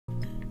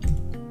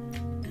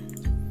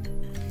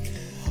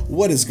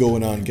What is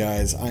going on,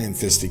 guys? I am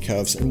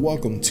FistyCuffs and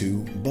welcome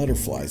to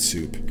Butterfly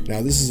Soup.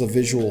 Now this is a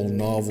visual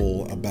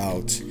novel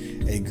about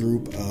a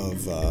group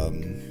of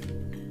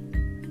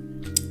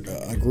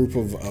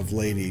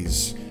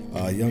ladies,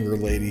 younger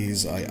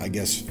ladies. I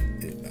guess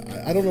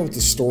I don't know what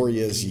the story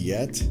is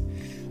yet,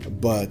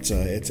 but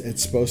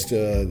it's supposed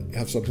to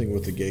have something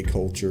with the gay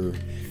culture,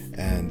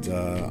 and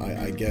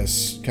I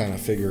guess kind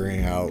of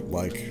figuring out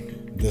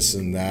like this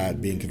and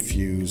that, being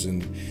confused,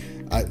 and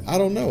I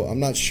don't know. I'm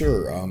not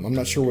sure. I'm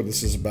not sure what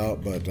this is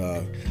about, but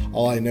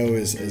all I know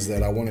is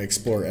that I want to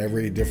explore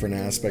every different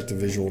aspect of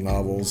visual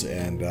novels,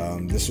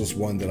 and this was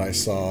one that I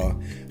saw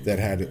that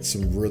had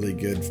some really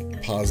good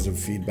positive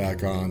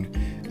feedback on,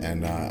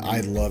 and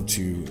I'd love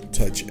to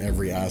touch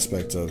every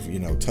aspect of,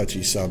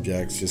 touchy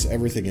subjects, just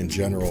everything in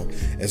general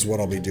is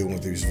what I'll be doing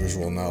with these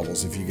visual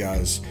novels. If you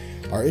guys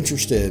are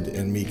interested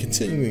in me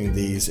continuing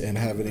these and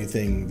have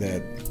anything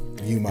that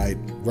you might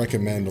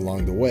recommend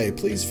along the way,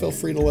 please feel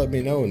free to let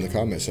me know in the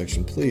comment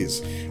section,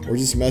 please, or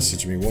just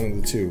message me, one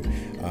of the two,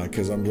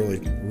 because I'm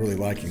really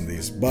liking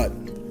these. But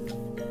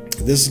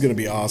this is going to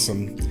be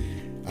awesome.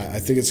 I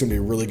think it's going to be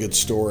a really good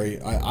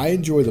story. I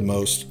enjoy the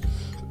most,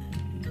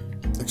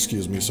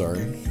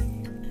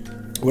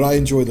 what I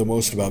enjoy the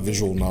most about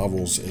visual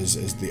novels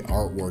is the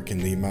artwork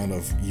and the amount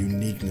of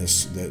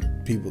uniqueness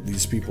that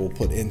these people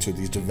put into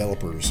these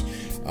developers.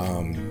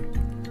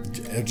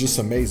 It's just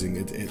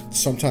amazing.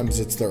 Sometimes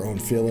it's their own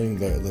feeling,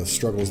 the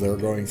struggles they're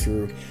going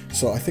through.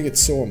 So I think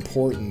it's so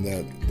important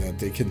that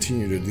they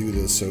continue to do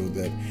this so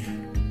that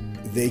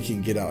they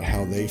can get out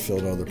how they feel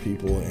to other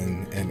people,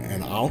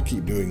 and I'll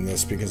keep doing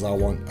this because I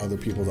want other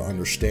people to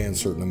understand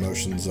certain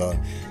emotions,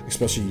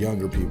 especially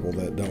younger people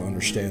that don't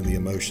understand the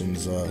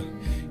emotions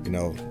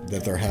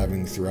that they're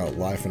having throughout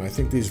life. And I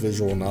think these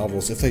visual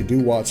novels, if they do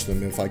watch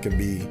them, if I can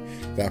be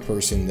that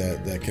person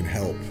that can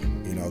help,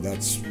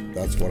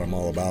 that's what I'm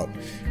all about.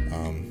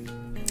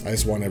 I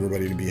just want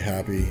everybody to be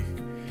happy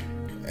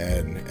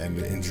and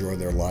enjoy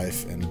their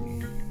life,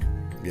 and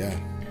yeah,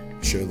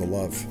 share the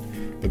love.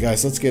 But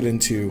guys, let's get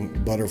into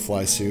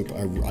Butterfly Soup.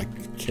 I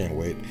can't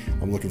wait.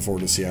 I'm looking forward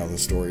to see how the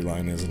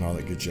storyline is and all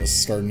that good.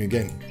 Just start a new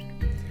game.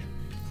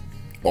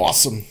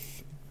 Awesome.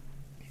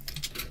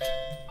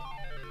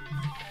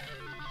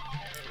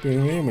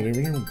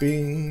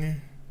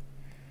 Bing.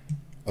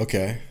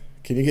 Okay.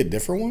 Can you get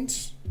different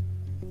ones?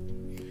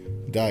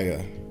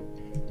 Daya.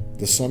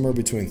 The summer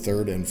between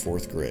 3rd and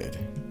 4th grade.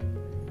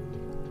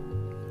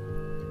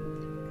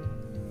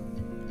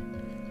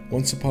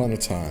 Once upon a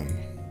time.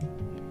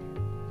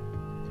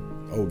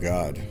 Oh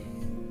God.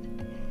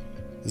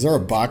 Is there a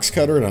box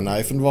cutter and a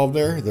knife involved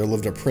there? There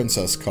lived a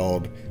princess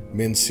called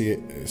Min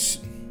Xiao.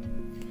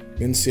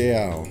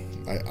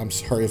 I'm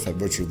sorry if I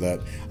butchered that.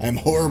 I'm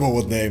horrible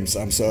with names.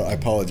 I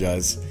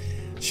apologize.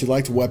 She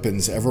liked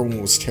weapons. Everyone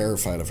was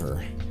terrified of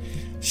her.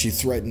 She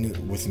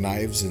threatened with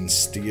knives and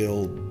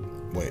steal...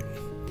 Wait.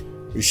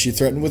 She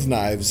threatened with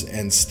knives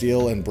and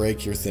steal and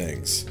break your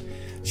things.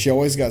 She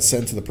always got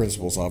sent to the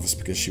principal's office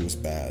because she was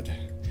bad.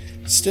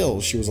 Still,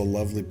 she was a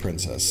lovely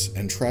princess,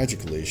 and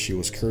tragically, she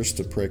was cursed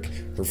to prick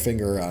her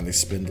finger on a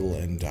spindle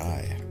and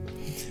die.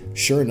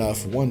 Sure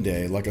enough, one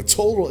day, like a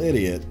total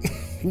idiot...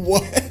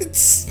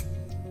 What?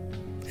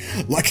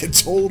 Like a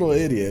total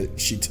idiot,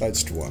 she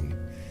touched one.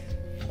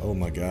 Oh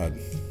my God.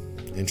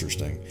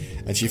 Interesting.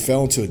 And she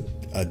fell into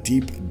a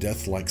deep,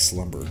 death-like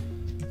slumber.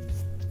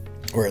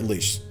 Or at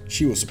least,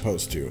 she was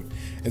supposed to.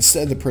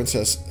 Instead, the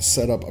princess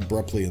sat up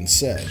abruptly and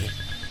said,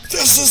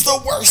 "This is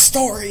the worst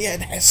story in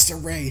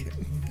history."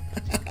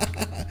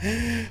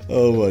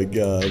 Oh my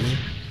God.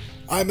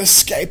 I'm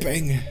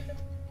escaping.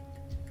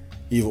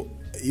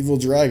 Evil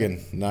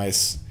dragon.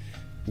 Nice.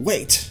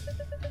 Wait.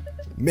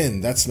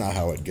 Min, that's not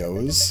how it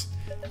goes.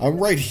 I'm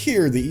right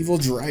here, the evil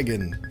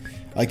dragon.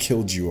 I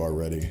killed you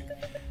already.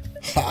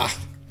 Ha!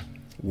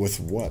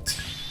 With what?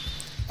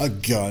 A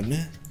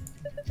gun?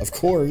 Of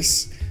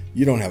course.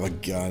 You don't have a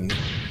gun.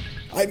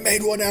 I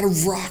made one out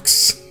of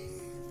rocks.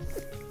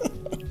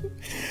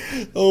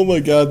 Oh my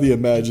God, the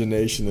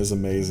imagination is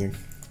amazing.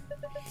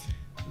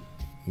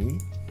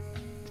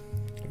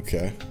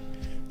 Okay.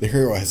 The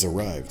hero has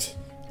arrived.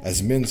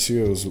 As Min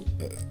Xiao's...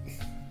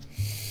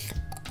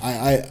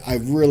 I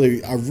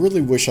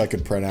really wish I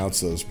could pronounce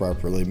those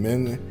properly.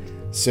 Min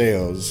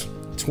Xiao's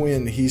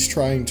twin, he's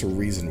trying to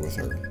reason with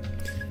her.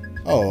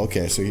 Oh,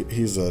 okay, so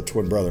he's a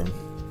twin brother.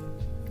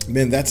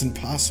 Min, that's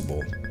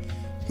impossible.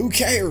 Who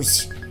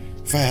cares?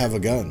 If I have a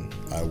gun,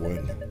 I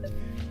win.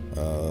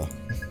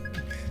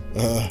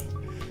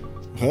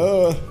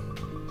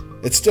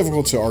 It's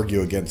difficult to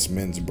argue against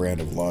Min's brand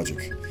of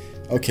logic.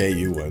 Okay,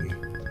 you win.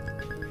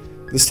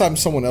 This time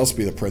someone else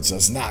be the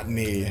princess, not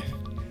me.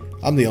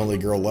 I'm the only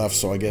girl left,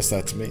 so I guess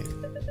that's me.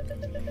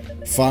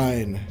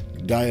 Fine.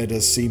 Daya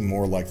does seem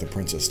more like the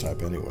princess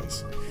type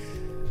anyways.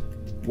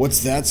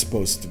 What's that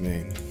supposed to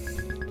mean?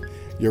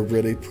 You're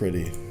really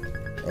pretty.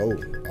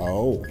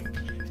 Oh.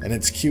 And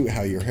it's cute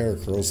how your hair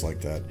curls like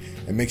that.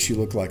 It makes you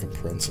look like a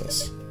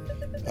princess.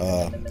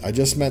 I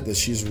just meant that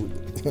she's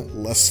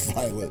less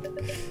violent.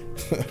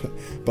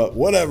 But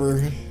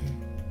whatever.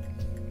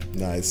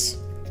 Nice.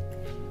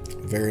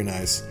 Very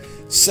nice.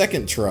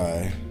 Second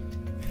try.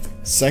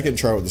 Second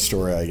try with the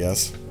story, I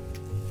guess.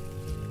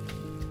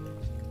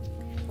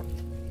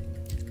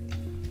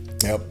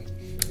 Yep.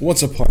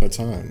 Once upon a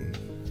time.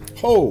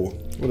 Oh,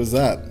 what is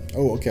that?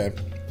 Oh, okay.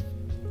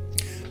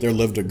 There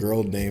lived a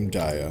girl named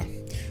Daya.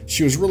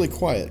 She was really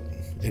quiet.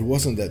 It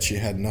wasn't that she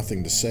had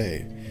nothing to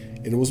say.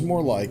 It was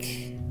more like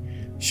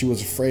she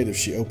was afraid if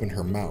she opened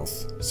her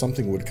mouth,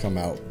 something would come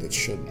out that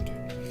shouldn't.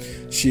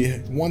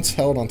 She once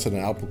held onto an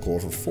apple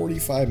core for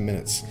 45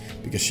 minutes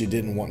because she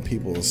didn't want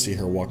people to see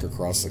her walk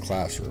across the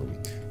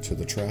classroom to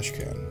the trash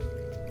can.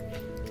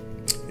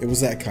 It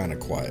was that kind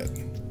of quiet.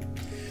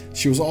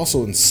 She was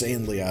also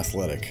insanely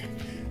athletic.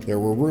 There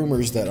were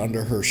rumors that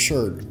under her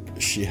shirt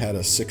she had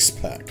a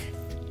six-pack.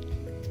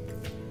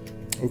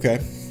 Okay,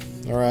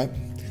 alright.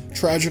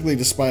 Tragically,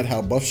 despite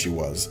how buff she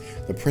was,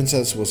 the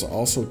princess was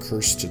also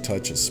cursed to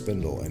touch a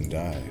spindle and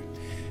die.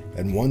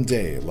 And one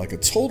day, like a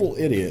total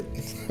idiot,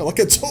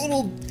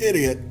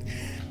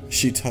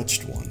 she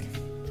touched one.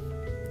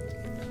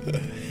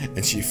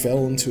 And she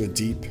fell into a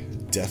deep,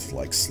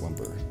 death-like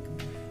slumber.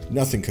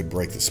 Nothing could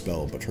break the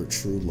spell but her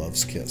true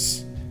love's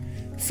kiss.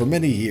 For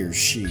many years,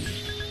 she...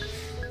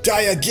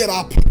 Daya, get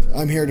up!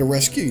 I'm here to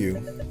rescue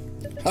you.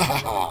 Ha ha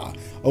ha!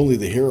 Only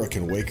the hero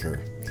can wake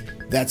her.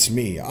 That's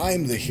me.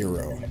 I'm the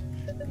hero.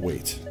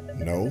 Wait,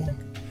 no?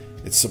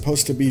 It's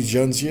supposed to be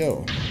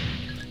Junzio.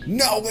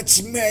 No,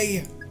 it's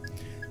me!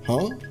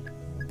 Huh?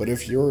 But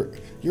if you're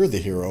the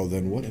hero,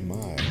 then what am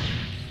I?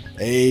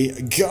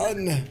 A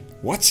gun!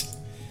 What?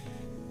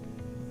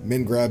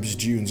 Min grabs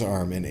June's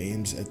arm and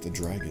aims at the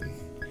dragon.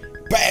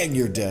 Bang!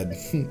 You're dead.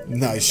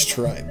 Nice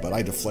try, but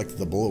I deflected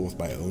the bullet with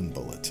my own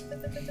bullet.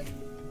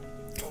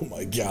 Oh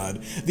my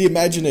god. The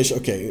imagination.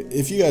 Okay,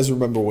 if you guys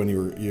remember when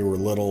you were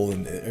little,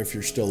 and if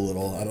you're still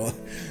little, I don't know,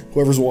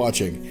 whoever's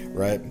watching,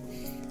 right?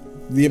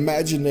 The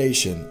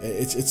imagination,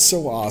 it's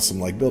so awesome,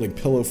 like building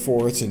pillow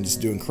forts and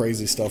just doing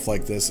crazy stuff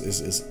like this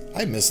is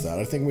I miss that.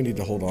 I think we need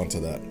to hold on to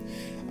that.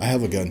 I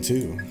have a gun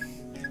too.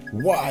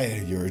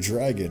 Why? You're a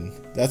dragon.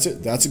 That's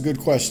it. That's a good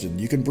question.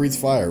 You can breathe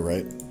fire,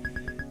 right?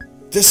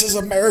 This is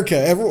America.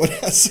 Everyone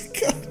has a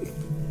gun.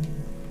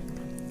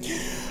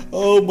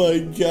 Oh my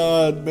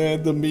god,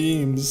 man, the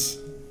memes.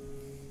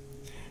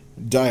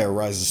 Daya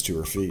rises to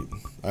her feet.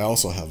 I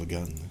also have a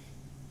gun.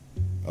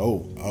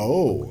 Oh.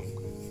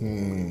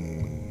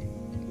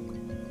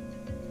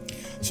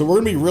 So we're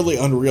going to be really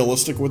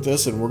unrealistic with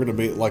this, and we're going to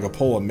be like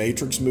pull a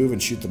Matrix move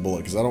and shoot the bullet,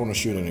 because I don't want to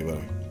shoot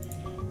anybody.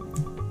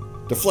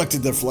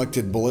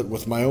 Deflected bullet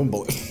with my own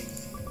bullet.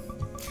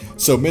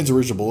 So Min's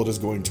original bullet is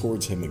going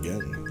towards him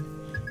again.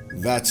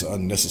 That's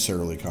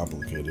unnecessarily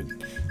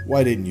complicated.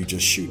 Why didn't you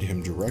just shoot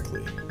him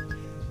directly?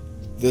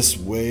 This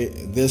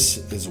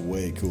is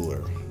way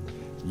cooler.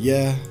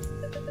 Yeah,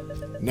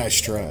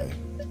 nice try,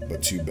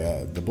 but too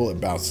bad. The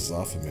bullet bounces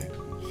off of me.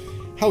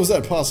 How is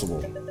that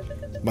possible?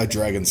 My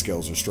dragon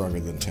scales are stronger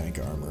than tank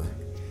armor.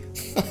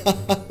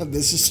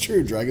 This is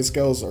true. Dragon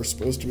scales are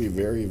supposed to be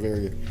very,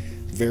 very,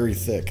 very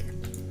thick.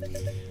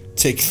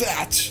 Take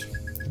that!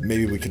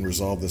 Maybe we can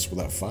resolve this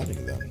without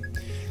fighting them.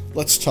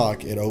 Let's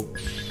talk it out.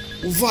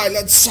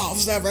 Violence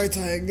solves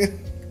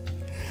everything!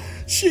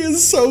 She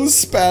is so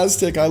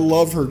spastic. I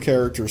love her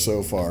character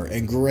so far.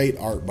 And great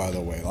art, by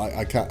the way.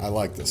 I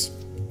like this.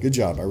 Good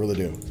job, I really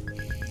do.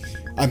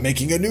 I'm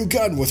making a new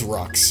gun with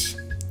rocks.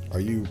 Are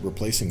you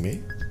replacing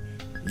me?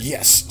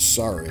 Yes,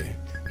 sorry.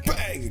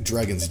 Bang!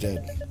 Dragon's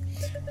dead.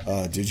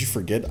 Did you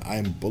forget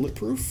I'm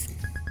bulletproof?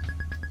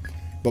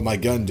 But my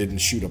gun didn't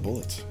shoot a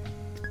bullet.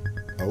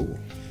 Oh.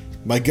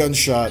 My gun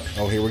shot...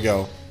 Oh, here we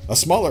go. A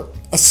smaller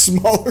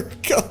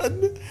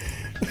gun!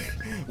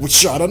 Which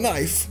shot a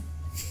knife.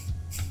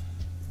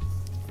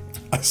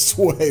 I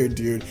swear,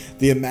 dude,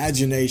 the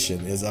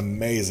imagination is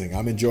amazing.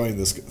 I'm enjoying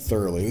this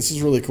thoroughly. This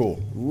is really cool.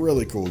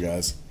 Really cool,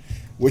 guys.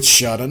 Which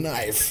shot a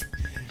knife.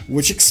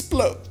 Which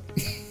exploded.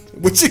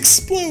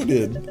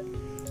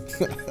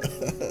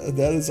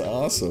 That is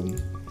awesome.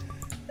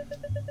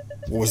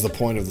 What was the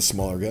point of the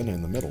smaller gun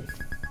in the middle?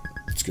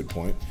 That's a good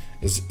point.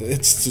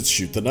 It's to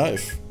shoot the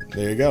knife.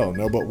 There you go.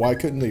 No, but why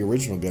couldn't the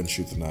original gun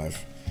shoot the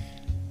knife?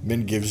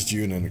 Min gives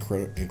June an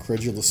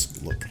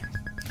incredulous look.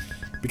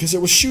 Because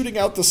it was shooting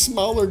out the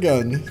smaller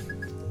gun.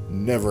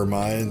 Never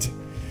mind.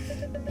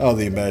 Oh,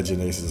 the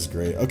imagination is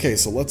great. Okay,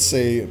 so let's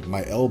say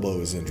my elbow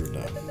is injured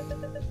now.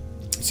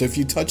 So if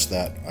you touch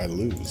that, I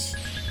lose.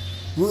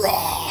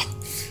 Rah!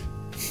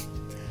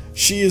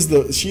 She's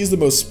the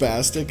most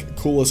spastic,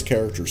 coolest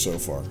character so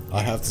far.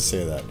 I have to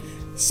say that.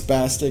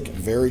 Spastic,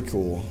 very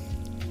cool.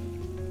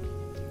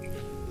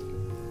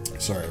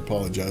 Sorry, I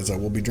apologize. I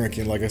will be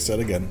drinking, like I said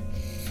again.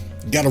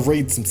 Gotta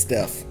raid some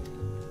stuff.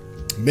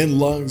 Min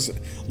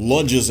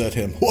lunges at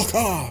him.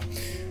 Waka!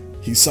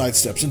 He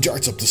sidesteps and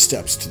darts up the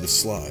steps to the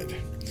slide.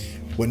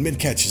 When Min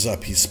catches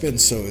up, he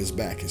spins so his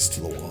back is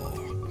to the wall.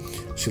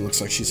 She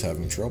looks like she's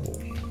having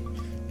trouble.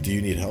 Do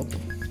you need help?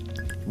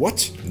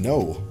 What?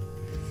 No.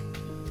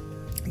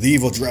 The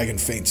evil dragon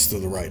faints to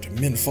the right.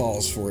 Min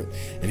falls for it,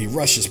 and he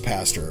rushes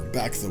past her,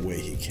 back the way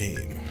he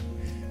came.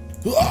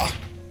 Ah!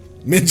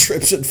 Min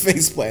trips and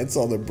face plants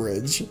on the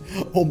bridge.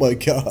 Oh my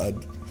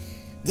god.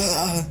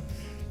 Ah.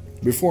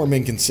 Before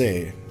Min can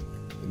say,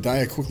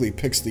 Daya quickly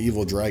picks the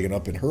evil dragon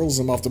up and hurls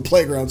him off the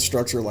playground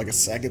structure like a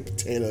sack of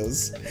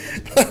potatoes.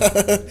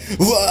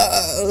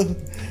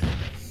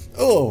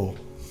 Oh,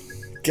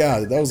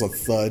 god, that was a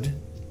thud.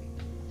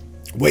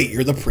 Wait,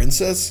 you're the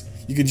princess?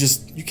 You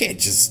can't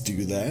just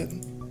do that.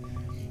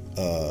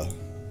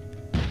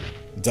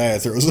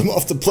 Daya throws him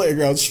off the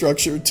playground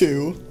structure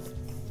too.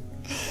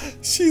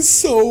 She's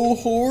so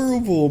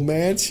horrible,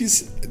 man.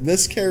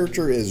 This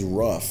character is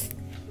rough.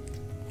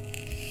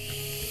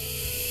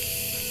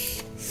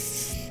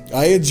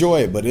 I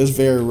enjoy it, but it is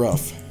very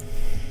rough.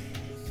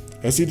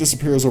 As he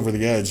disappears over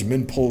the edge,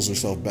 Min pulls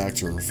herself back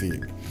to her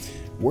feet.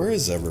 Where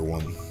is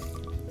everyone?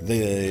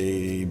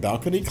 The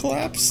balcony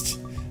collapsed?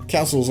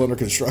 Castle's under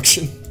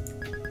construction.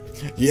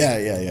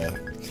 Yeah.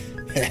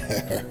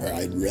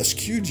 I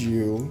rescued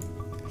you.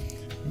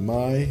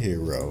 My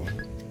hero.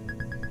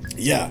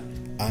 Yeah,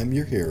 I'm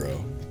your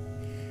hero.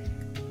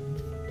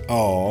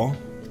 Aww.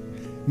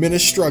 Min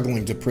is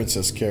struggling to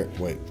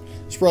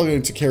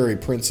carry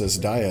Princess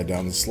Daya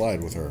down the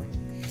slide with her.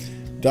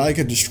 Daya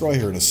could destroy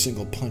her in a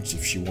single punch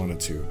if she wanted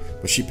to,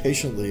 but she's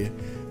patiently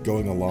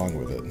going along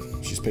with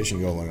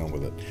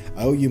it.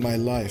 I owe you my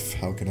life.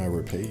 How can I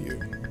repay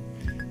you?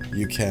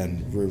 You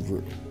can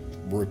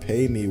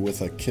repay me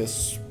with a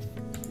kiss.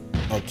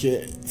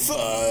 Okay.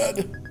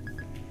 Thud!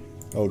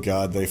 Oh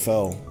god, they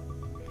fell.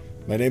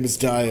 My name is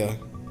Daya.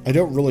 I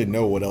don't really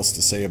know what else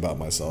to say about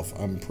myself.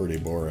 I'm pretty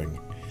boring.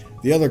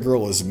 The other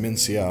girl is Min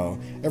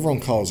Xiao. Everyone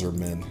calls her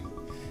Min.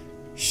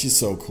 She's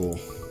so cool.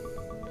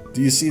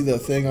 Do you see the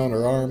thing on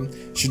her arm?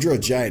 She drew a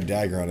giant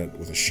dagger on it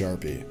with a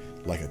Sharpie,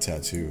 like a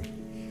tattoo.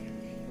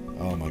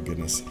 Oh my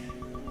goodness.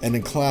 And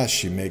in class,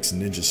 she makes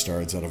ninja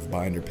stars out of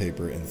binder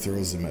paper and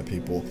throws them at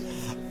people.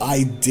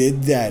 I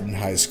did that in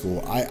high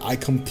school. I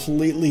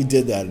completely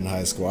did that in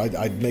high school.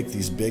 I'd make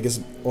these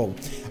biggest... Well,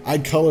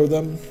 I'd color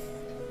them.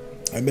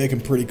 I'd make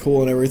them pretty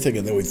cool and everything,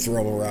 and then we'd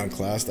throw them around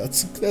class.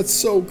 That's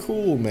so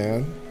cool,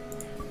 man.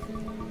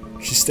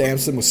 She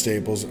stamps them with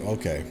staples.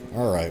 Okay,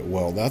 alright,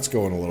 well, that's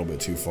going a little bit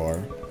too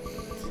far.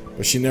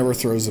 But she never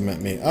throws them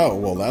at me. Oh,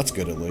 well, that's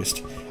good at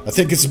least. I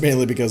think it's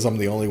mainly because I'm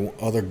the only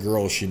other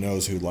girl she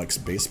knows who likes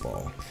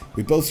baseball.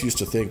 We both used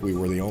to think we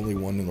were the only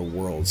one in the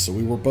world, so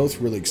we were both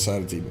really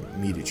excited to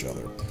meet each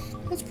other.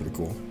 That's pretty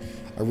cool.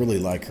 I really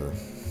like her.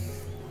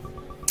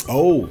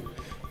 Oh,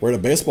 we're at a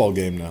baseball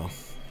game now.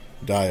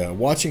 Daya,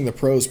 watching the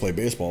pros play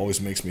baseball always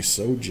makes me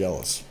so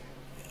jealous.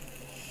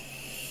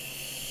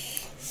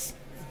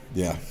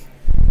 Yeah.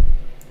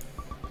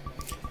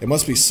 It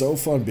must be so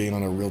fun being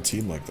on a real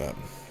team like that.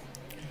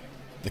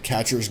 The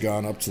catcher's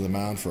gone up to the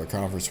mound for a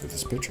conference with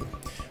his pitcher.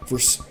 For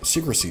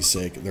secrecy's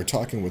sake, they're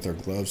talking with their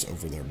gloves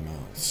over their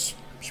mouths.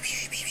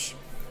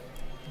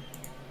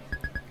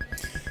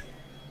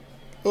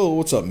 Oh,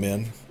 what's up,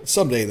 man?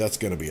 Someday that's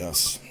gonna be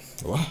us.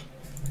 What?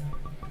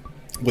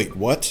 Wait,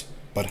 what?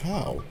 But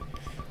how?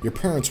 Your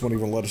parents won't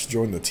even let us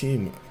join the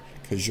team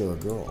because you're a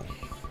girl.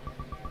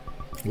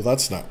 Well,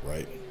 that's not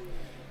right.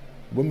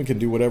 Women can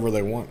do whatever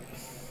they want.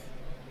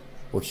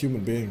 We're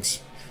human beings.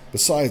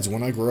 Besides,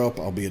 when I grow up,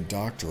 I'll be a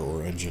doctor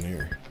or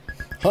engineer.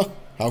 Huh?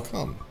 How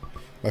come?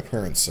 My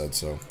parents said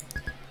so.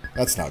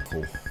 That's not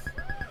cool.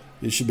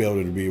 You should be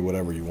able to be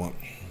whatever you want.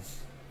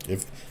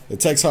 If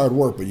it takes hard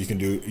work, but you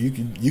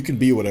can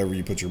be whatever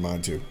you put your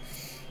mind to.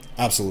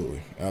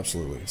 Absolutely,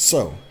 absolutely.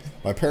 So,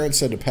 my parents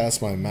said to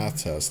pass my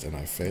math test, and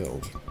I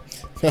failed.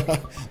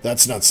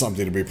 That's not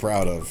something to be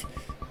proud of.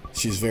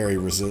 She's very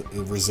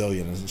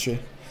resilient, isn't she?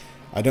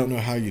 I don't know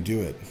how you do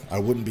it. I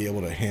wouldn't be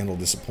able to handle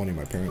disappointing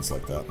my parents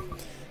like that.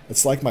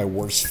 It's like my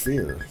worst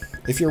fear.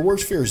 If your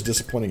worst fear is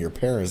disappointing your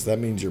parents, that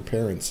means your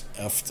parents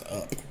effed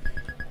up.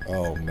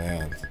 Oh,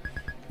 man.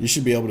 You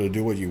should be able to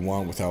do what you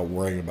want without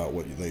worrying about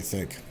what they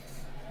think.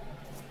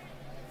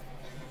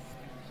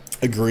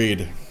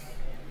 Agreed.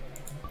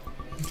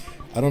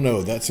 I don't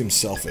know, that seems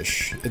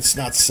selfish. It's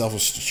not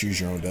selfish to choose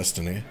your own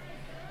destiny.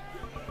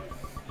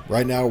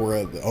 Right now we're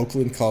at the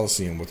Oakland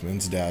Coliseum with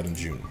Min's dad and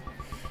June.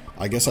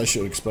 I guess I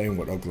should explain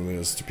what Oakland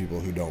is to people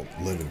who don't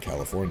live in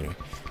California.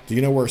 Do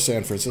you know where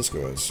San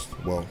Francisco is?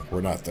 Well,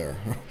 we're not there.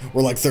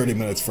 We're like 30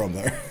 minutes from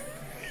there.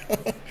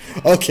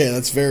 Okay,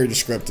 that's very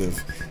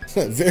descriptive.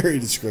 Very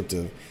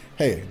descriptive.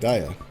 Hey,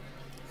 Daya.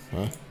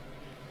 Huh?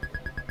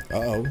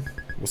 Uh-oh.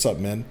 What's up,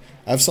 men?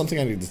 I have something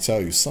I need to tell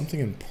you.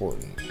 Something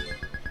important.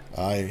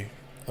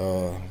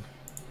 Oh,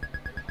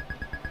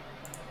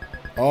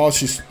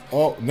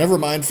 never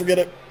mind. Forget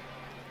it.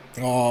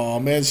 Oh,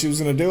 man, she was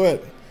gonna do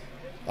it.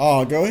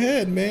 Oh, go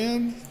ahead,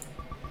 man.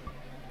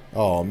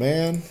 Oh,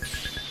 man.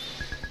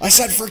 I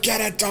said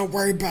forget it. Don't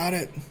worry about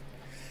it.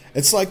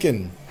 It's like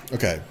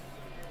okay,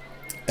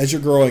 as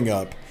you're growing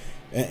up,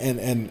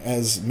 and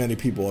as many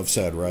people have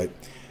said, right?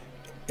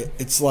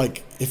 It's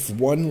like if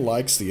one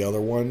likes the other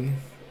one,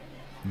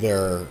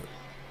 they're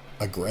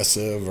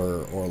aggressive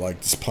or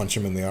like just punch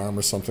him in the arm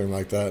or something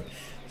like that.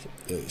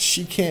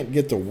 She can't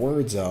get the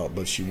words out,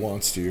 but she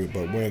wants to.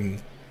 But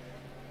when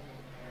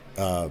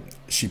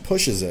she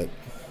pushes it,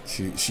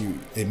 She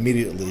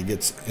immediately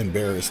gets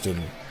embarrassed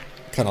and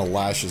kind of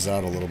lashes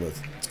out a little bit.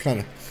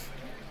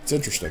 It's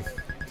interesting.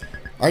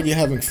 Aren't you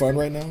having fun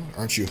right now?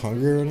 Aren't you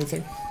hungry or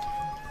anything?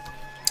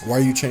 Why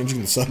are you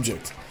changing the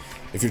subject?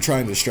 If you're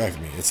trying to distract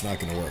me, it's not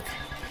going to work.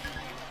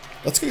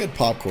 Let's go get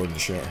popcorn to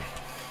share.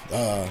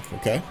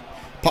 Okay.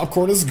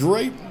 Popcorn is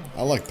great.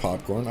 I like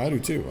popcorn. I do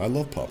too. I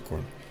love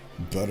popcorn.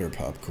 Butter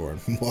popcorn.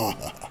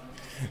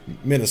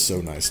 Min is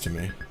so nice to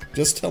me.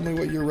 Just tell me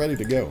when you're ready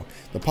to go.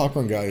 The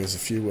popcorn guy is a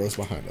few rows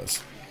behind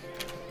us.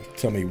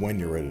 Tell me when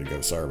you're ready to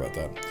go. Sorry about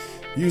that.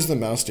 Use the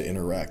mouse to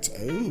interact.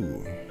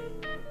 Ooh.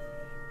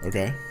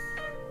 Okay.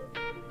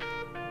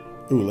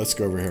 Ooh, let's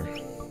go over here.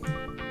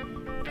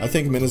 I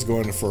think Min is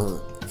going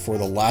for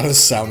the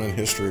loudest sound in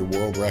history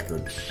world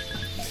record.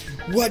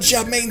 What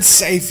you mean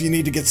safe? You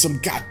need to get some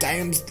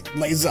goddamn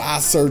laser eye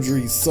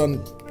surgery,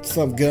 some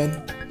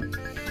gun.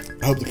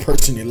 I hope the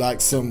person you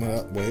like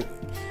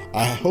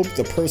I hope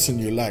the person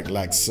you like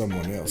likes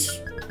someone else.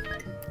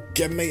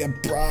 Give me a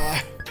bra.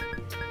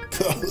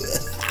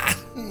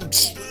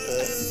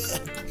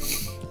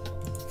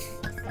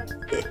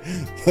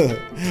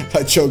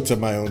 I choked on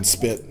my own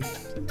spit.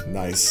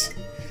 Nice.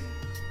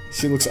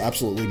 She looks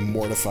absolutely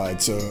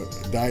mortified, so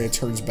Daya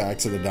turns back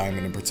to the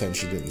diamond and pretends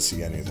she didn't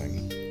see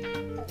anything.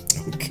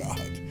 Oh god.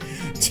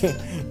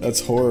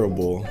 That's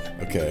horrible.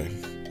 Okay.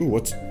 Ooh,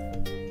 what's...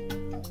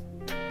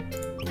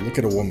 Look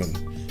at a woman.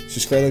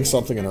 She's cradling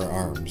something in her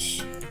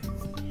arms.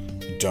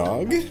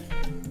 Dog?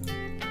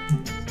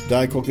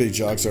 Dai quickly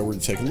jogs over to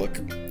take a look.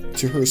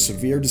 To her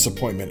severe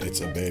disappointment,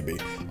 it's a baby.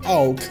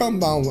 Oh,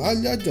 come on. I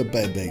love the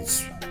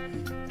babies.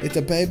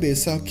 The baby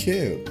is so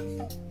cute.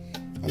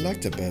 I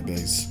like the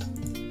babies.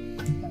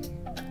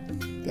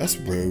 That's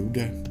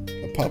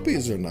rude.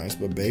 Puppies are nice,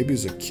 but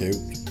babies are cute.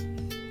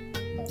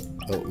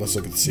 Oh, let's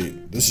look at the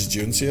seat. This is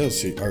Junseo's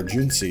seat, or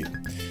Jun's seat.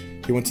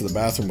 He went to the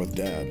bathroom with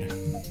Dad.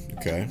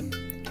 Okay.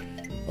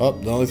 Oh,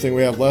 the only thing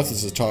we have left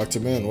is to talk to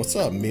Min. What's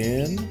up,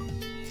 Min?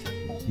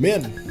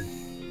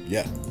 Min!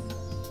 Yeah.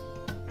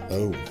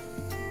 Oh.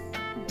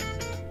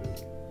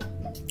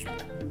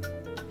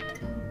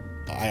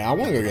 I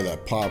want to go get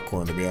that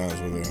popcorn, to be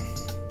honest with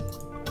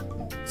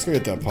you. Let's go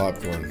get that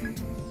popcorn.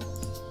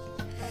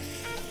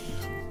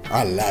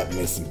 I like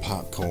me some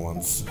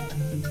popcorns.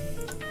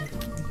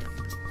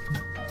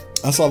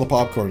 I saw the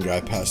popcorn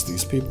guy pass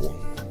these people.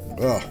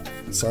 Ugh.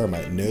 Sorry,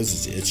 my nose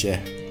is itchy.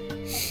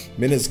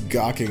 Min is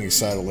gawking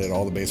excitedly at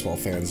all the baseball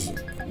fans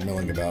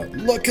milling about.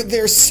 Look,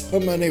 there's so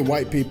many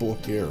white people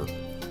here.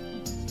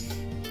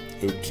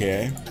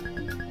 Okay.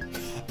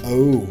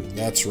 Oh,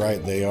 that's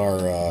right. They are,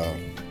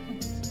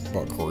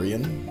 what,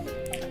 Korean?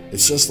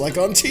 It's just like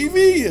on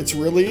TV. It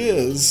really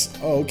is.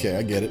 Oh, okay.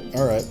 I get it.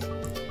 All right.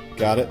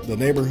 Got it. The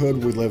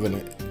neighborhood we live in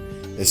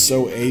is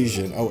so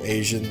Asian. Oh,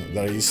 Asian,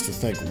 that I used to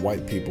think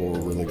white people were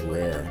really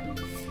rare.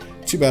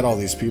 Too bad all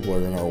these people are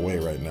in our way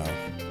right now.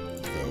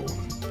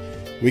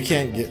 We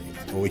can't get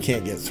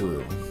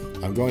through.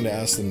 I'm going to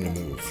ask them to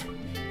move.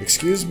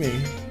 Excuse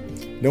me.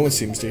 No one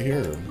seems to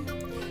hear.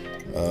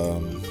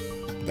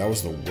 That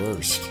was the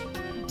worst.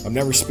 I'm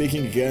never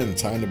speaking again.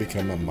 Time to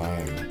become a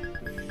mime.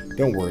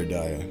 Don't worry,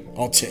 Daya.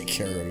 I'll take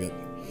care of it.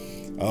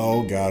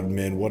 Oh god,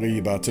 Min, what are you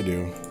about to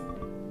do?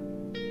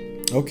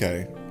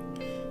 Okay.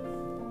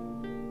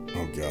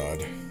 Oh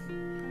god.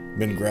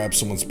 Min grabs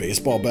someone's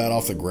baseball bat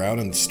off the ground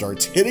and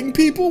starts hitting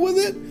people with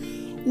it?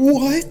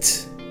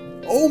 What?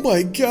 Oh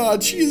my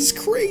god, she is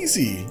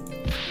crazy.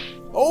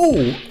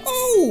 Oh,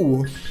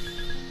 oh.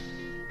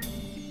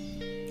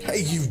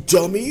 Hey, you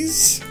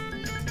dummies.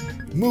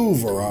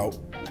 Move or I'll...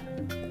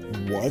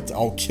 What?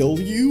 I'll kill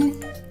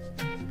you?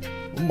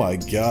 Oh my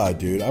god,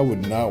 dude. I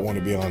would not want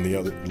to be on the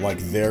other... Like,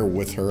 there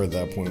with her at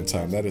that point in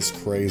time. That is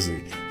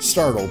crazy.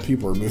 Startled,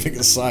 people are moving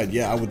aside.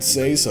 Yeah, I would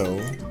say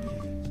so.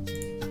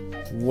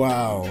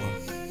 Wow.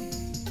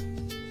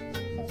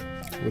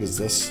 What is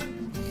this?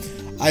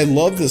 I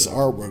love this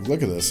artwork.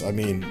 Look at this. I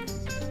mean,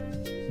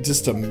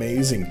 just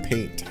amazing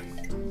paint.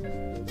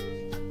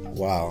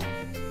 Wow.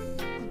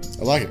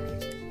 I like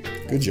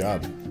it. Good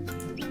job.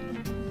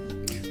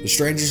 The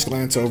strangers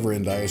glance over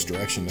in Daya's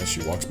direction as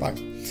she walks by.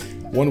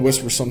 One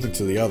whispers something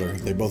to the other.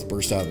 They both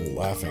burst out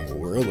laughing.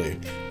 Really?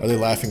 Are they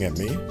laughing at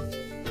me?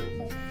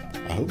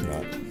 I hope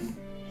not.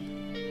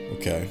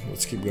 Okay,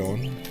 let's keep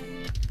going.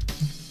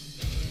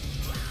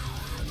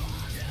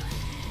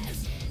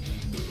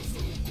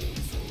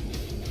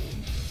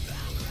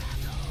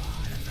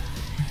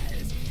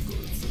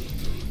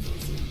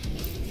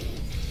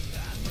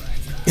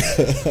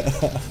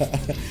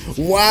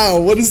 Wow,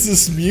 what is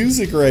this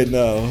music right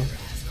now?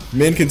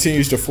 Min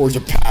continues to forge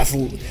a path,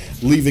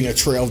 leaving a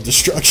trail of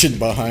destruction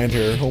behind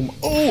her.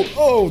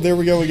 Oh, there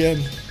we go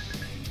again.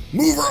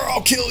 Move her,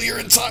 I'll kill your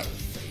entire...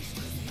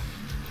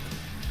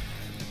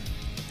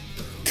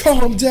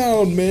 Calm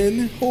down,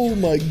 Min. Oh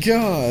my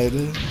god.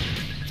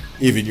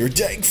 Even your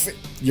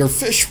your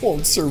fish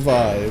won't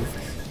survive.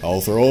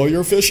 I'll throw all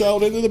your fish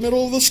out into the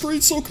middle of the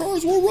street so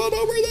cars will run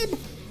over them.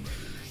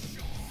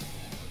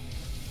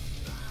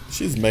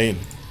 She's main.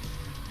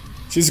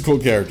 She's a cool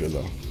character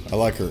though. I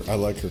like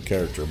her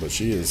character, but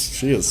she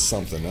is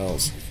something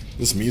else.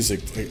 This music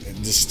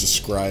just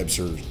describes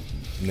her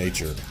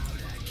nature.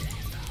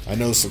 I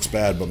know this looks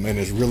bad, but man,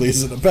 it really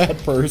isn't a bad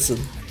person.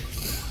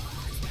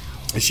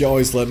 She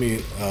always let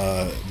me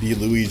be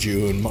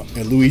Luigi and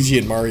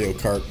Mario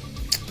Kart.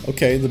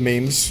 Okay, the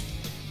memes.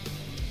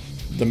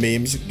 The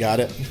memes, got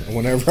it. And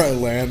whenever I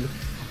land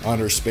on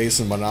her space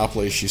in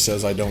Monopoly, she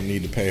says I don't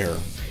need to pay her.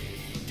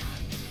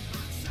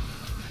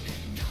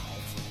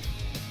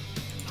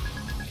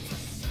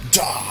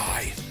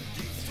 Die!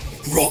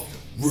 Rah,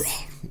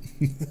 rah.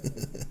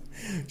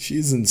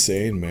 She's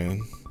insane,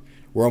 man.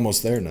 We're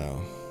almost there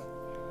now.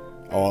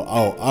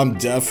 Oh, I'm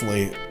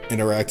definitely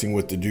interacting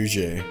with the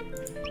Doge.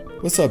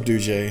 What's up,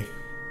 Doge?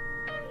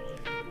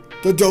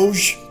 The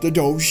Doge.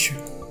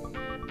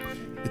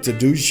 It's a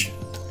Doge.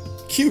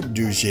 Cute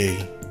Doge.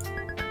 It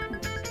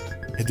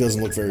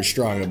doesn't look very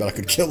strong, but I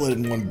could kill it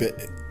in one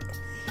bit.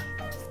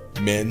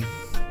 Men.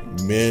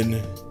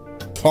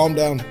 Calm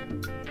down.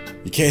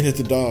 You can't hit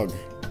the dog.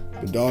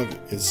 The dog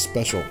is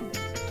special.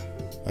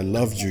 I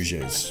love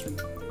Doges.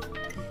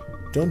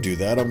 Don't do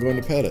that, I'm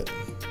going to pet it.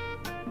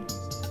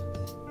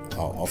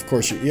 Oh, of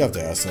course, you have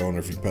to ask the owner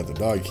if you pet the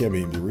dog. You can't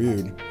be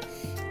rude.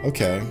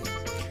 Okay.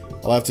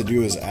 All I have to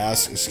do is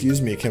ask,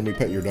 excuse me, can we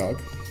pet your dog?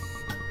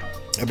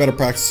 I better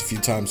practice a few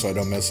times so I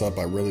don't mess up.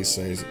 When I really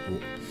say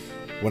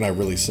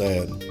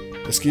it.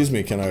 Excuse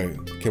me, can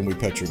we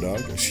pet your dog?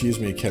 Excuse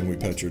me, can we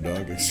pet your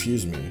dog?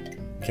 Excuse me,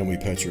 can we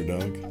pet your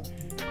dog?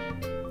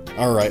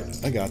 Alright,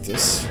 I got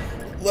this.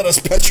 Let us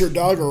pet your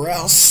dog or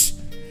else.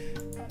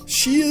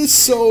 She is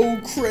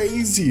so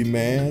crazy,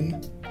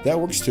 man. That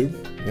works too.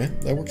 Yeah,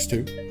 that works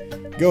too.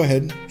 Go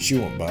ahead. She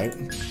won't bite.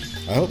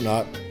 I hope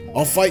not.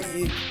 I'll fight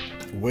you.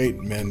 Wait,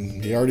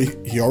 man. He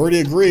already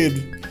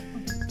agreed.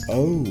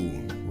 Oh,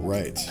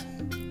 right.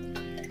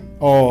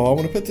 Oh, I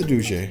want to pet the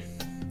Doge.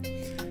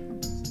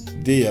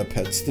 Dia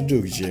pets the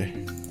Doge.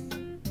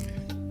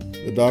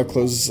 The dog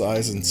closes his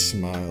eyes and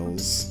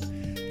smiles.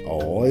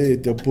 Oh,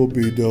 the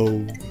puppy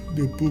dog.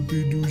 The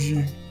puppy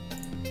Doge.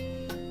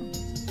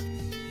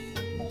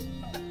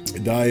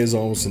 Dia is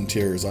almost in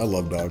tears. I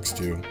love dogs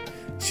too.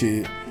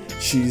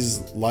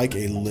 She's like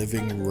a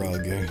living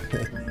rug.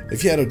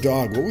 If you had a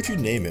dog, what would you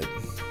name it?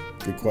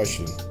 Good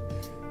question.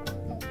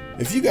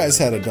 If you guys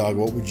had a dog,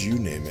 what would you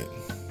name it?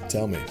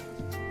 Tell me.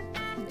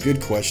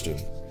 Good question.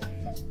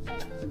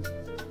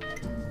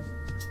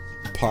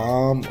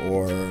 Palm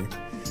or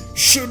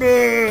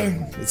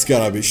Shiba? It's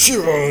gotta be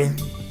Shiba.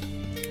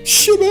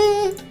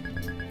 Shiba!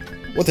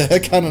 What the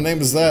heck kind of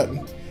name is that?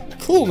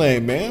 Cool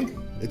name, man.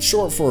 It's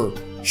short for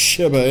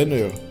Shiba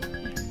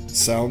Inu.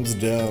 Sounds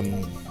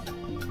dumb.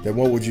 Then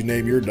what would you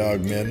name your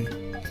dog, Min?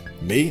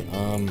 Me?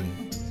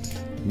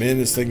 Min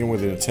is thinking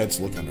with an intense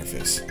look on her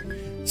face.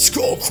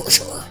 Skull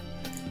Crusher!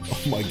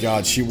 Oh my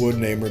god, she would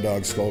name her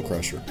dog Skull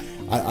Crusher.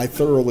 I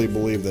thoroughly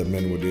believe that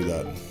Min would do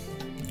that.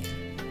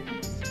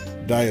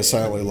 Dia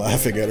silently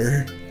laughing at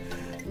her.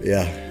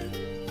 Yeah.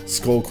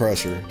 Skull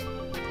Crusher.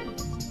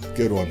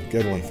 Good one,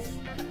 good one.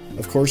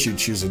 Of course you'd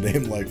choose a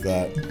name like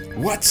that.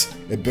 What?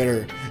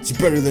 It's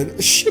better than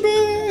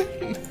Shiba!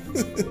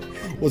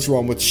 What's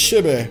wrong with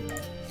Shiba?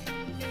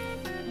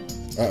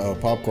 Uh-oh,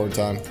 popcorn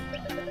time.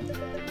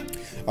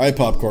 Alright,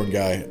 popcorn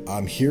guy,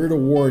 I'm here to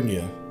warn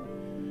you.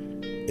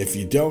 If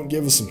you don't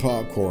give us some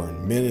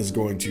popcorn, Min is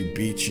going to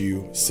beat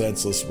you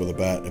senseless with a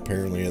bat,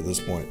 apparently, at this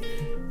point.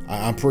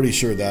 I'm pretty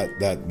sure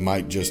that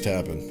might just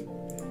happen.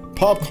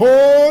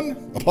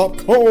 Popcorn! A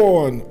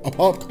popcorn! A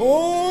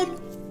popcorn!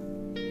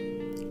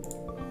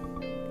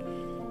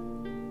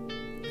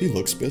 He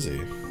looks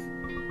busy.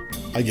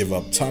 I give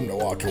up. Time to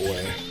walk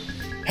away.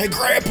 Hey,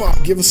 Grandpa!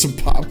 Give us some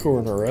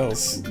popcorn or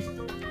else.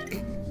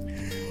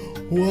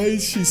 Why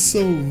is she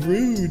so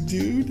rude,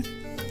 dude?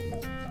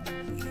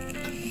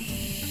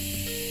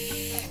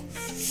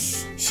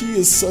 She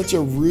is such a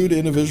rude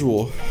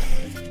individual.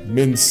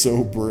 Min's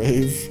so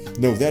brave.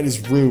 No, that is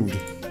rude.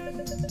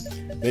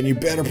 Then you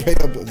better pay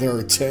up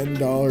their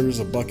 $10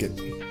 a bucket.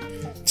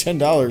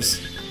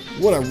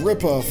 $10? What a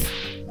ripoff.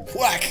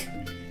 Whack!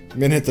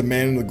 Min hit the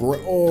man in the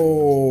ground.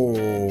 Oh.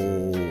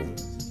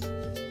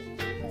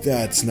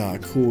 That's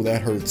not cool.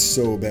 That hurts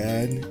so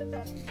bad.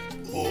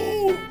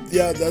 Oh.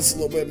 Yeah, that's a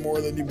little bit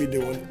more than you'd be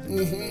doing.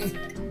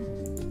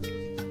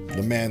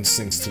 The man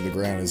sinks to the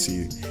ground as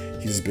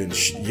he's been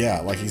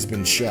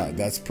shot.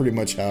 That's pretty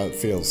much how it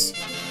feels.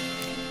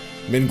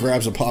 Min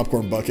grabs a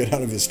popcorn bucket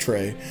out of his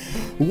tray.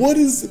 What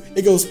is...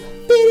 It goes...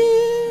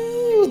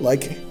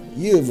 Like,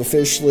 you have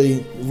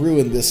officially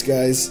ruined this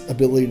guy's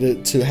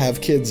ability to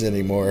have kids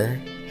anymore.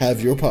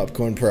 Have your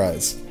popcorn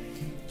prize.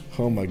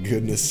 Oh my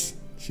goodness.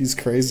 She's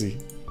crazy.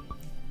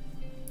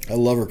 I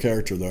love her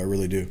character though, I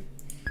really do.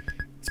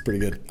 It's pretty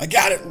good. I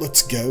got it!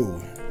 Let's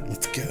go.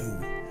 Let's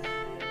go.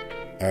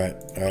 Alright,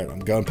 I'm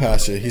going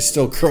past you. He's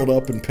still curled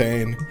up in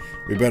pain.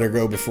 We better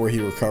go before he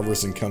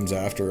recovers and comes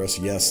after us.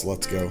 Yes,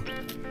 let's go.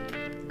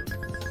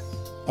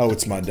 Oh,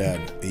 it's my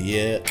dad.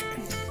 Yeah.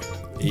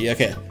 Yeah,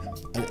 okay.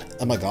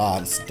 Oh my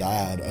god, it's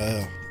dad.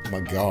 Oh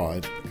my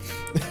god.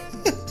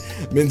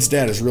 Min's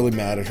dad is really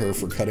mad at her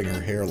for cutting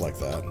her hair like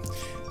that.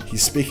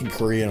 He's speaking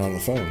Korean on the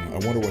phone. I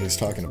wonder what he's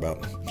talking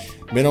about.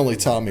 Min only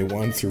taught me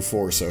 1 through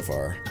 4 so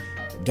far.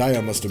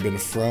 Daya must have been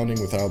frowning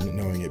without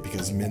knowing it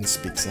because Min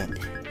speaks up.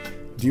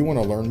 Do you want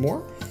to learn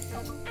more?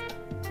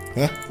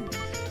 Huh?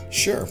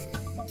 Sure.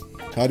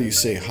 How do you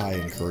say hi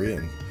in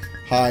Korean?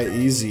 Hi,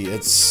 easy.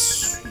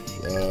 It's,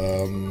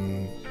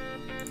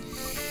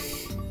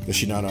 Does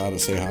she not know how to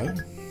say hi? I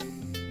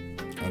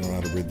don't know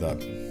how to read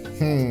that.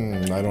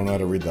 I don't know how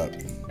to read that.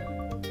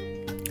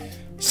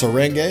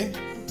 Sarenge?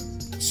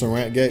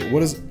 Sarenge?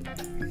 What is...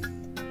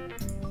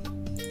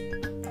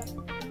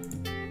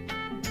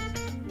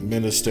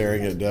 Min is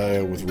staring at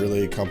Daya with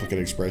really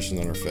complicated expressions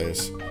on her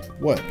face.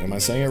 What? Am I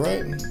saying it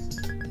right?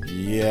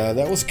 Yeah,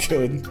 that was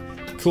good.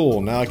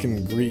 Cool, now I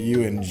can greet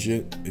you in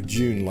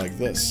June like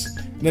this.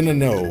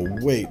 No,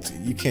 wait.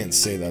 You can't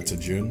say that to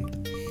June.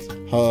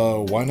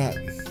 Why not?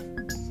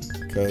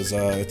 Because,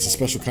 it's a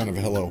special kind of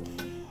hello.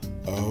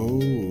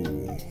 Oh.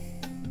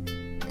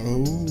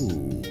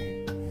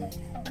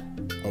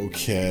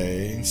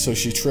 Okay. So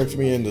she tricked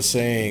me into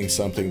saying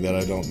something that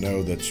I don't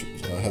know that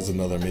has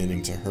another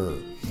meaning to her.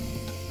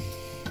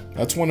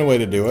 That's one way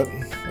to do it.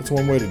 That's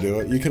one way to do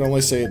it. You can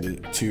only say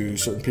it to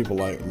certain people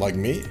like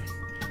me.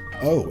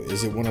 Oh,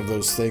 is it one of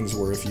those things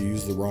where if you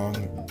use it wrong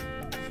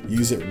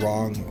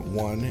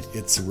one,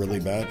 it's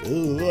really bad?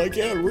 Ugh, I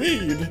can't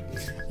read.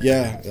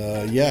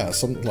 Yeah,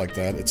 something like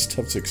that. It's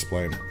tough to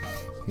explain.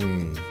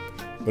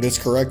 But it's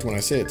correct when I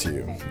say it to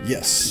you.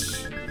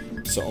 Yes.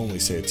 So only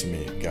say it to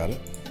me. Got it?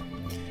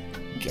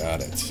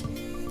 Got it.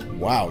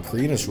 Wow,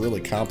 Korean is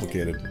really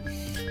complicated.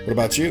 What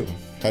about you?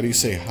 How do you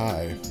say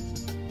hi?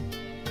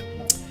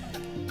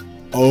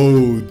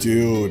 Oh,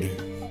 dude.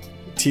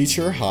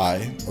 Teacher,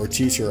 hi, or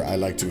teacher, I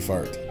like to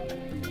fart.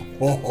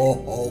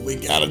 Oh, we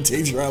got a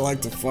teacher, I like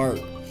to fart.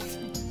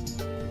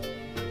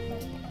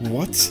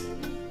 What?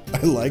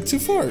 I like to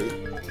fart?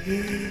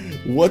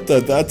 What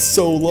the? That's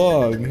so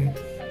long.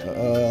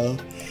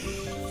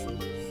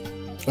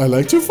 I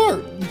like to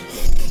fart.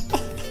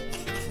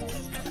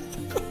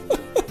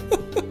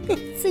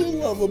 For the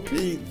love of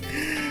Pete.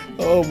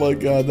 Oh my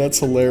god, that's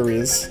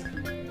hilarious.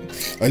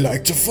 I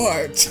like to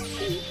fart.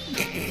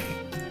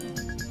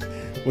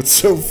 What's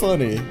so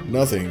funny?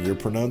 Nothing. You're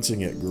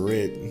pronouncing it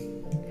great.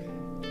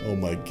 Oh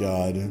my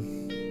god.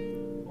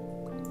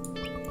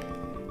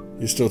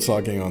 He's still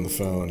talking on the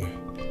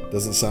phone.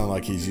 Doesn't sound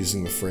like he's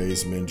using the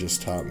phrase Min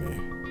just taught me.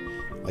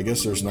 I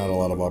guess there's not a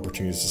lot of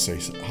opportunities to say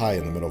hi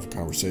in the middle of a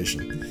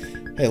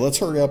conversation. Hey, let's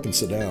hurry up and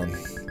sit down.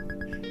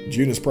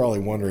 June is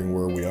probably wondering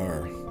where we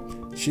are.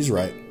 She's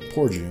right.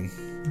 Poor June.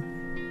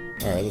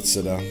 Alright, let's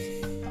sit down.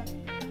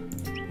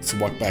 Let's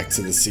walk back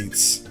to the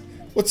seats.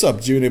 What's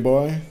up, Junie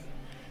boy?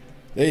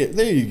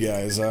 There you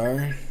guys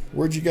are.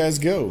 Where'd you guys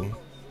go?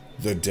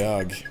 The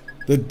dog.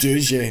 The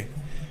douche.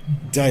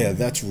 Daya,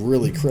 that's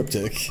really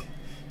cryptic.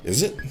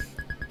 Is it?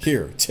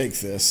 Here, take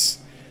this.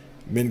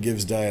 Min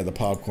gives Daya the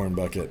popcorn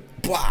bucket.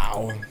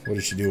 Wow! What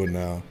is she doing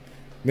now?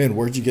 Min,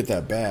 where'd you get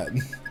that bat?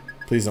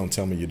 Please don't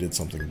tell me you did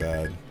something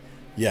bad.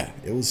 Yeah,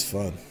 it was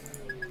fun.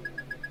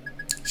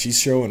 She's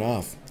showing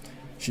off.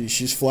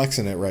 She's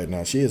flexing it right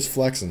now. She is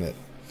flexing it.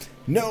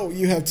 No,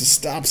 you have to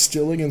stop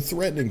stealing and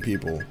threatening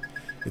people.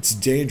 It's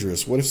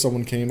dangerous. What if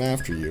someone came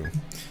after you?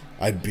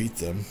 I'd beat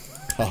them.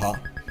 Haha.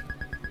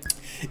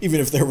 Even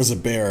if there was a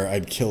bear,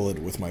 I'd kill it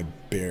with my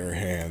bare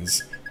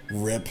hands.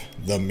 Rip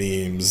the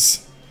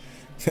memes.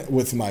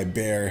 With my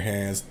bare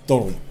hands.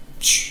 Don't.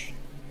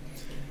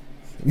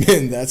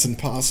 Man, that's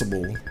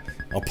impossible.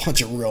 I'll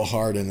punch it real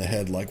hard in the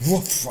head like,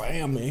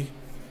 whammy.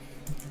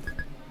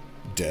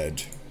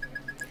 Dead.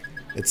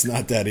 It's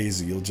not that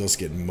easy. You'll just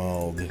get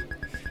mauled.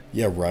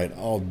 Yeah, right.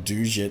 I'll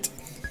do it.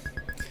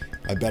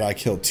 I bet I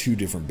killed 2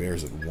 different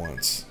bears at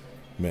once.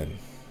 Min.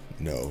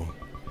 No.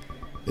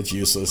 It's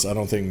useless. I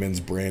don't think Min's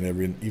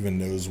brain even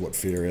knows what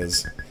fear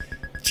is.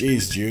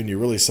 Jeez, June, you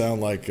really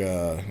sound like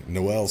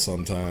Noelle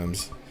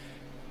sometimes.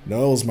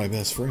 Noelle's my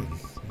best friend.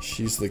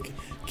 She's the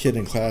kid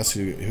in class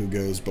who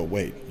goes, but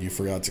wait, you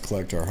forgot to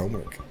collect our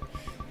homework.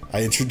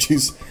 I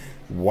introduce...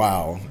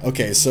 Wow.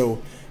 Okay,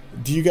 so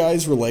do you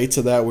guys relate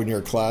to that when you're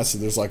in class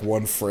and there's like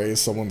one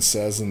phrase someone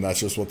says and that's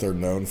just what they're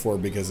known for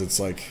because it's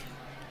like...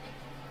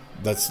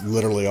 That's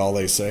literally all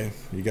they say?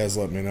 You guys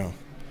let me know.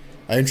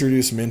 I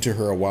introduced Min to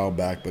her a while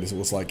back, but it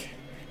was like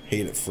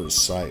hate at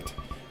first sight.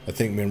 I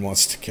think Min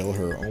wants to kill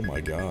her. Oh my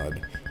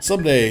god.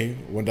 Someday,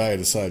 when Daya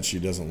decides she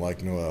doesn't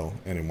like Noelle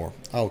anymore,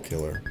 I'll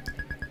kill her.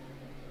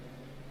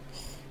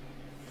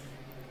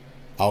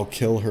 I'll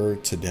kill her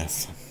to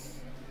death.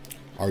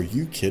 Are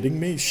you kidding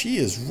me? She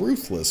is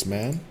ruthless,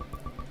 man.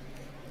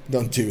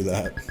 Don't do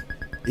that.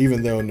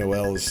 Even though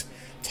Noelle is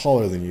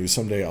taller than you,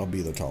 someday I'll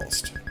be the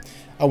tallest.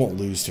 I won't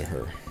lose to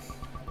her.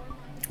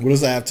 What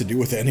does that have to do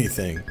with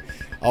anything?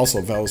 Also,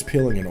 if I was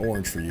peeling an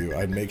orange for you,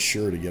 I'd make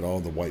sure to get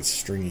all the white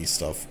stringy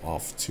stuff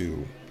off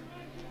too.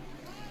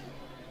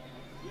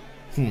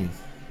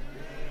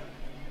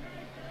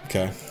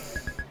 Okay.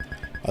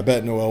 I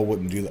bet Noelle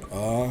wouldn't do that.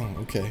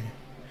 Okay.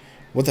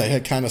 What the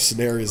heck kind of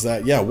scenario is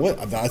that? Yeah,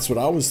 that's what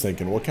I was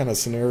thinking. What kind of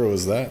scenario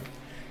is that?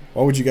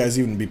 Why would you guys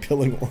even be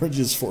peeling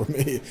oranges for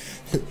me?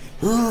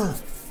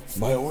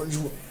 My orange...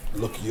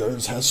 Look,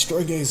 yours has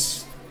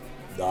stringies.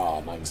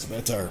 Ah, mine's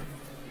better.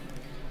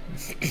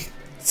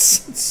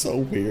 It's so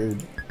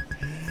weird.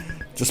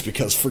 Just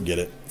because, forget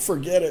it.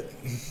 Forget it.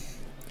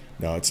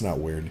 No, it's not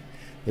weird.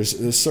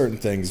 There's certain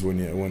things when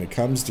it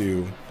comes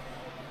to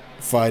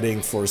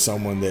fighting for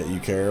someone that you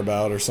care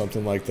about or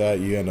something like that,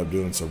 you end up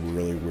doing some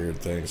really weird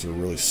things or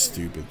really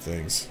stupid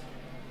things.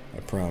 I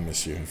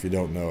promise you. If you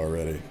don't know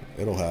already,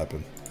 it'll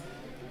happen.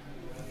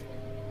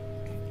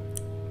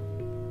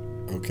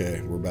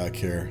 Okay, we're back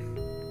here.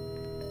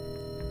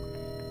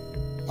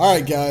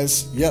 Alright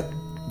guys, yep,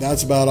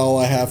 that's about all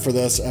I have for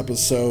this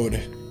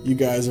episode. You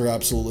guys are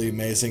absolutely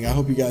amazing. I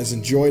hope you guys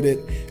enjoyed it.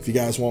 If you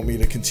guys want me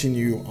to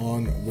continue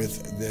on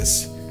with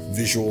this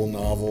visual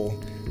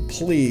novel,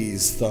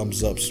 please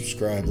thumbs up,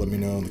 subscribe, let me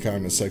know in the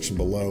comment section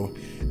below.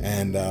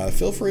 And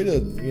feel free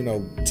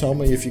to, tell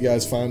me if you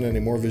guys find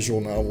any more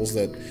visual novels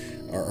that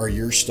are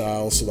your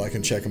style so that I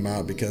can check them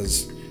out,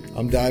 because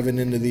I'm diving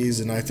into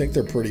these and I think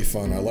they're pretty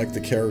fun. I like the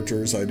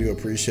characters. I do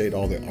appreciate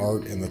all the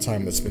art and the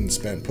time that's been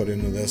spent put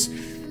into this.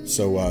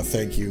 So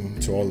thank you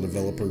to all the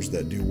developers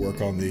that do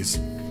work on these.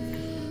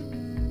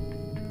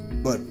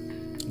 But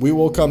we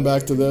will come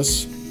back to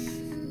this.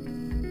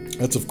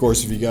 That's of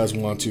course if you guys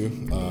want to.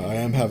 I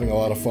am having a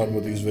lot of fun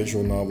with these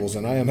visual novels,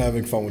 and I am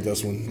having fun with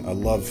this one. I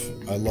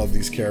love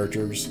these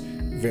characters.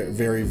 Very,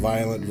 very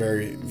violent,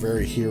 very,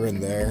 very here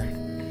and there.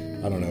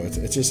 I don't know.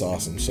 It's just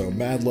awesome. So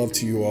mad love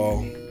to you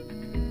all.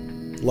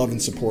 Love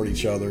and support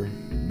each other.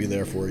 Be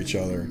there for each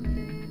other.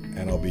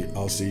 And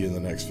I'll see you in the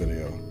next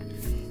video.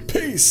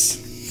 Peace.